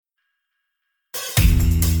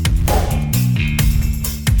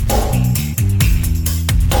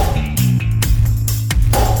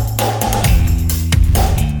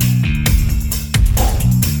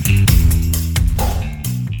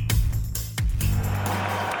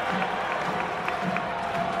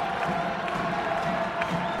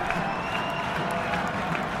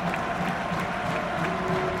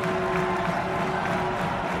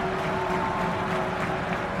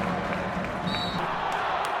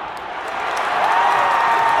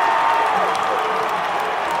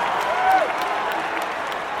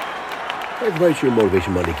everybody, it's your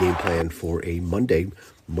Motivation Monday game plan for a Monday,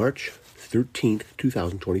 March 13th,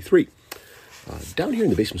 2023. Down here in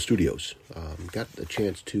the basement studios, got a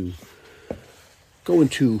chance to go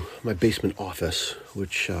into my basement office,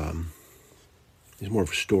 which is more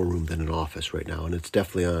of a storeroom than an office right now. And it's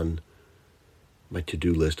definitely on my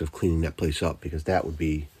to-do list of cleaning that place up, because that would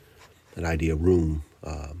be an ideal room.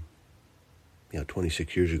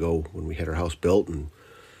 26 years ago when we had our house built, and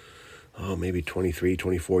maybe 23,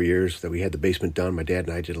 24 years that we had the basement done. My dad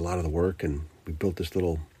and I did a lot of the work, and we built this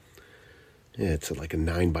little, it's like a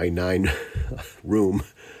 9x9 room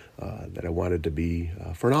that I wanted to be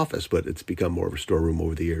for an office, but it's become more of a storeroom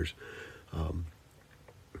over the years. But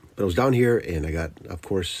I was down here, and I got, of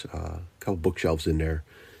course, a couple bookshelves in there,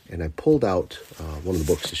 and I pulled out one of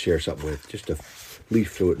the books to share something with, just to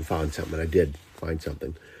leaf through it and find something, and I did find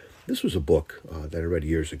something. This was a book that I read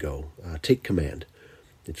years ago, Take Command.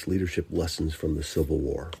 It's Leadership Lessons from the Civil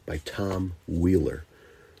War by Tom Wheeler,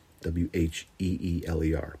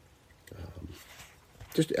 Wheeler.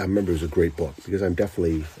 I remember it was a great book because I'm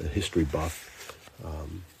definitely a history buff,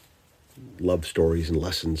 love stories and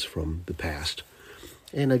lessons from the past.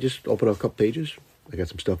 And I just opened up a couple pages. I got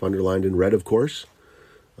some stuff underlined in red, of course.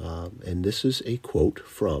 And this is a quote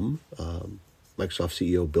from Microsoft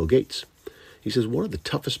CEO Bill Gates. He says, "One of the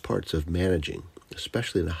toughest parts of managing,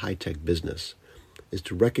 especially in a high-tech business, is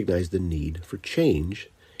to recognize the need for change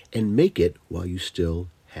and make it while you still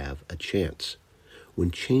have a chance.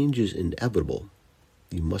 When change is inevitable,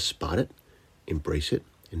 you must spot it, embrace it,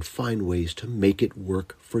 and find ways to make it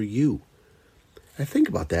work for you." I think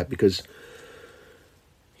about that because,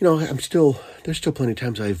 there's still plenty of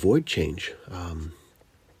times I avoid change. And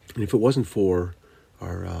if it wasn't for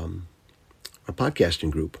our podcasting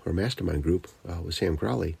group, our mastermind group with Sam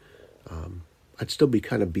Crowley, I'd still be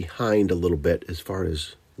kind of behind a little bit as far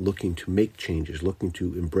as looking to make changes, looking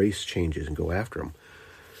to embrace changes and go after them.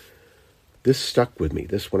 This stuck with me.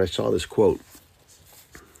 When I saw this quote,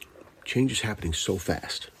 change is happening so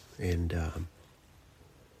fast. And,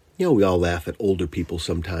 we all laugh at older people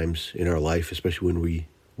sometimes in our life, especially when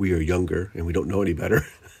we are younger and we don't know any better,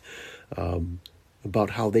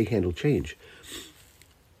 about how they handle change.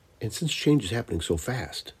 And since change is happening so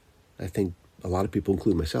fast, I think a lot of people,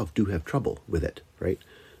 including myself, do have trouble with it, right?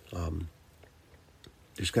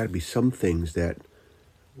 There's got to be some things that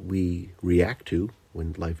we react to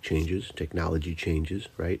when life changes, technology changes,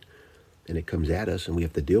 right? And it comes at us and we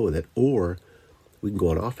have to deal with it. Or we can go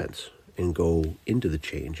on offense and go into the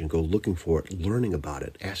change and go looking for it, learning about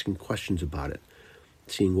it, asking questions about it,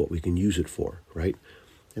 seeing what we can use it for, right?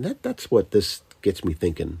 And that's what this gets me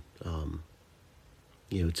thinking.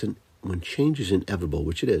 When change is inevitable,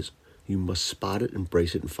 which it is, you must spot it,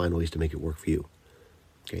 embrace it, and find ways to make it work for you.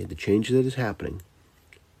 Okay, the change that is happening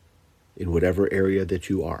in whatever area that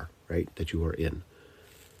you are, right, that you are in,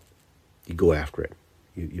 you go after it.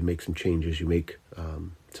 You make some changes. You make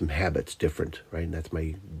some habits different, right? And that's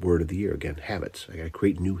my word of the year again, habits. I got to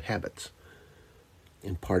create new habits.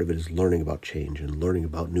 And part of it is learning about change and learning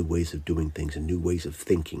about new ways of doing things and new ways of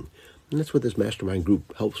thinking. And that's what this mastermind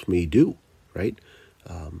group helps me do, right?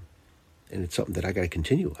 And it's something that I got to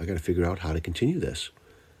continue. I got to figure out how to continue this.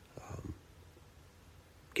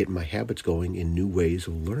 Getting my habits going in new ways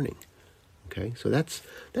of learning. Okay, so that's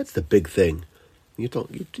the big thing. You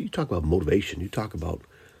talk about motivation. You talk about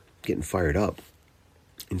getting fired up.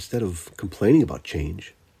 Instead of complaining about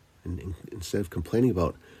change, and instead of complaining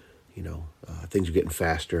about things are getting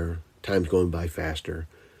faster, time's going by faster,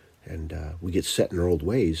 and we get set in our old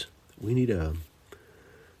ways, we need to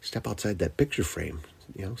step outside that picture frame.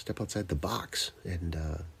 Step outside the box and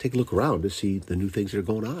take a look around to see the new things that are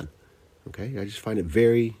going on. Okay, I just find it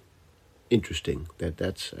very interesting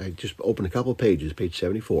I just opened a couple of pages, page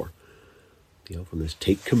 74, from this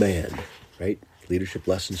Take Command, right? Leadership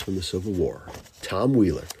Lessons from the Civil War. Tom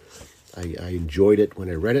Wheeler. I enjoyed it when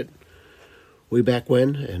I read it way back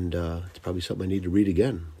when, and it's probably something I need to read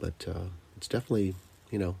again. But it's definitely,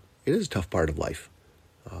 it is a tough part of life,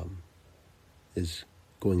 is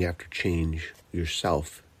going after change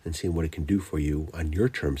yourself and seeing what it can do for you on your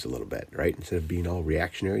terms a little bit, right? Instead of being all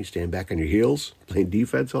reactionary, stand back on your heels, playing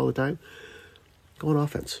defense all the time, go on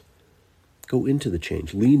offense. Go into the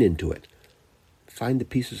change, lean into it. Find the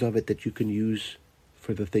pieces of it that you can use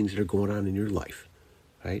for the things that are going on in your life,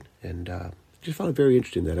 right? And just found it very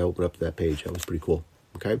interesting that I opened up that page. That was pretty cool,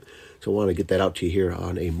 okay? So I want to get that out to you here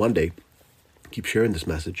on a Monday. Keep sharing this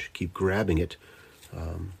message. Keep grabbing it.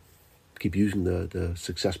 Keep using the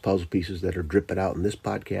success puzzle pieces that are dripping out in this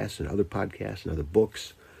podcast and other podcasts and other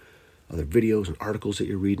books, other videos and articles that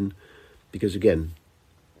you're reading. Because again,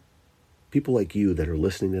 people like you that are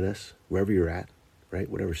listening to this, wherever you're at, right?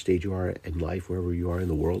 Whatever stage you are in life, wherever you are in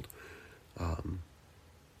the world.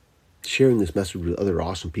 Sharing this message with other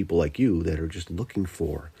awesome people like you that are just looking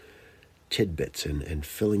for tidbits and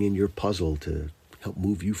filling in your puzzle to help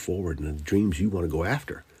move you forward in the dreams you want to go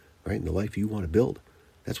after, right? And the life you want to build.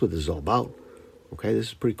 That's what this is all about. Okay, this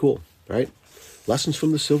is pretty cool, right? Lessons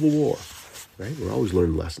from the Civil War, right? We're always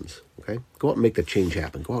learning lessons, okay? Go out and make that change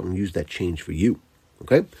happen. Go out and use that change for you,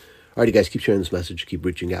 okay? All right, you guys, keep sharing this message. Keep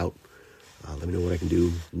reaching out. Let me know what I can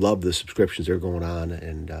do. Love the subscriptions that are going on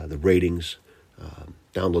and the ratings.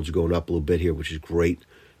 Downloads are going up a little bit here, which is great.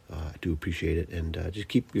 I do appreciate it. And just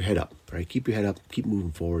keep your head up, right? Keep your head up. Keep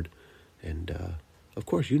moving forward. And, of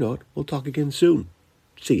course, you know it. We'll talk again soon.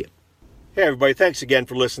 See you. Hey, everybody. Thanks again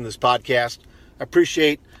for listening to this podcast. I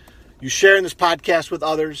appreciate you sharing this podcast with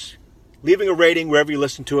others, leaving a rating wherever you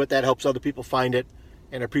listen to it. That helps other people find it.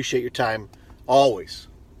 And I appreciate your time, always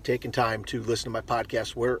taking time to listen to my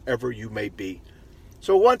podcast wherever you may be.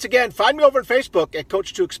 So once again, find me over on Facebook at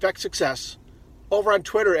Coach to Expect Success, over on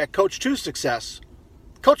Twitter at Coach to Success,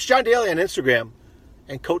 Coach John Daly on Instagram,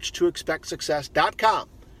 and coach2expectsuccess.com.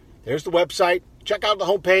 There's the website. Check out the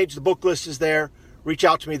homepage. The book list is there. Reach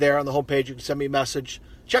out to me there on the homepage. You can send me a message.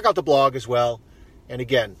 Check out the blog as well. And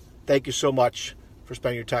again, thank you so much for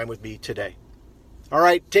spending your time with me today. All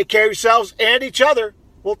right, take care of yourselves and each other.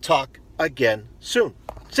 We'll talk again soon.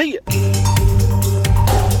 See you.